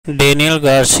Daniel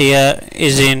Garcia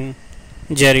is in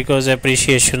Jericho's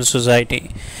Appreciation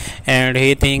Society and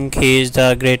he thinks he is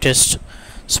the greatest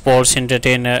sports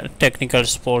entertainer, technical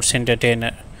sports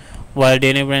entertainer. While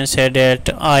Daniel Bryan said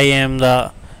that I am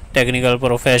the technical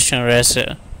professional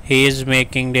wrestler, he is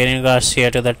making Daniel Garcia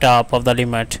to the top of the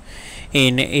limit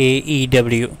in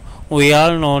AEW. We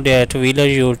all know that Wheeler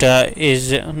Utah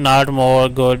is not more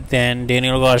good than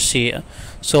Daniel Garcia.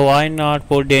 So why not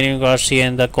put Daniel Garcia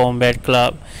in the combat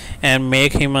club and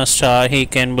make him a star? He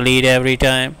can bleed every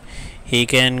time. He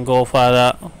can go for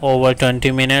the over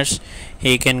 20 minutes.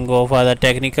 He can go for the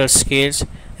technical skills.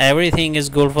 Everything is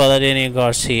good for the Daniel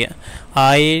Garcia.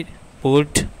 I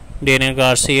put Daniel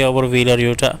Garcia over Wheeler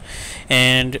Utah,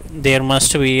 and there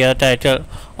must be a title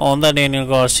on the Daniel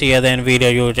Garcia than Wheeler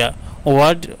Utah.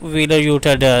 What Wheeler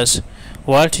Utah does,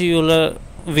 what Wheeler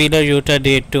Utah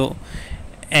did to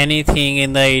anything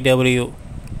in the AEW.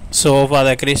 So for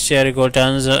the Chris Jericho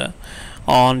turns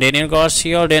on Daniel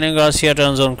Garcia, or Daniel Garcia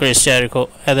turns on Chris Jericho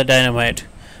at the Dynamite.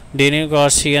 Daniel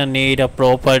Garcia need a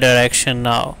proper direction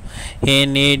now. He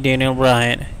need Daniel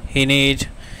Bryan. He need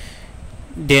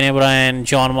Daniel Bryan,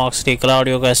 John Moxley,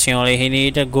 Claudio Castagnoli. He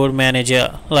need a good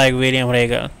manager like William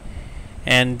Regal.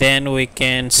 And then we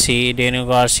can see Daniel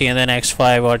Garcia in the next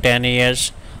 5 or 10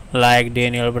 years like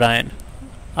Daniel Bryan.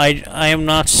 I am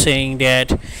not saying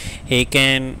that he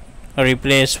can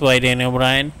replace by Daniel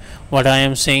Bryan, but I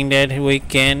am saying that we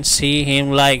can see him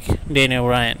like Daniel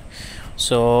Bryan.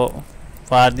 So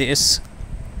for this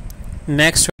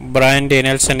next, Bryan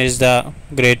Danielson is the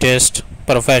greatest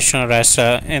professional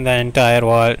wrestler in the entire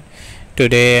world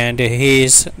today, and he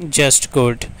is just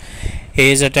good. He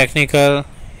is the technical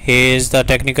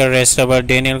wrestler, but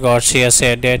Daniel Garcia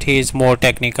said that he is more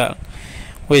technical.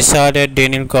 We saw that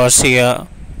Daniel Garcia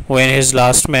win his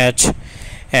last match,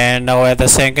 and now at the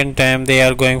second time they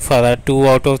are going for the 2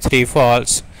 out of 3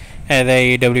 falls at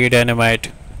the AEW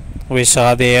Dynamite. We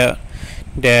saw there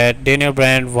that Daniel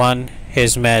Bryan won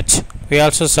his match. We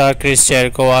also saw Chris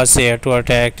Jericho was there to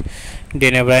attack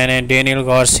Daniel Bryan, and Daniel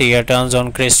Garcia turns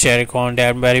on Chris Jericho on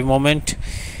that very moment.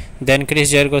 Then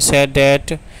Chris Jericho said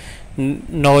that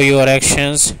know your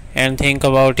actions and think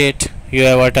about it. You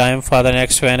have a time for the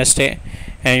next Wednesday,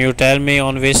 and you tell me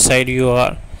on which side you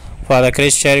are, for the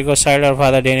Chris Jericho side or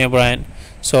for the Daniel Bryan.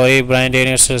 Sorry, Bryan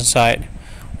Danielson side.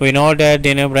 We know that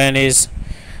Daniel Bryan is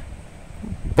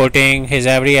putting his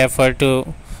every effort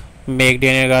to make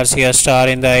Daniel Garcia a star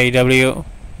in the AEW,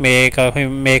 make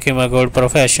him a good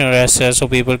professional wrestler so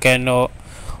people can know.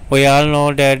 We all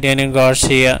know that Daniel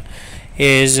Garcia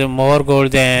is more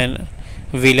good than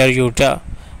Wheeler Utah,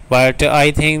 but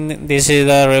I think this is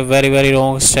a very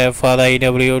wrong step for the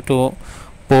AEW to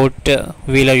put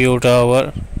Wheeler Utah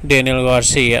over Daniel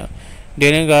Garcia.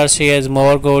 Daniel Garcia is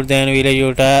more good than Wheeler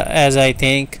Utah, as I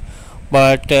think,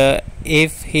 but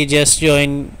if he just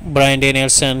join Bryan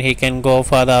Danielson, he can go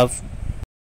for the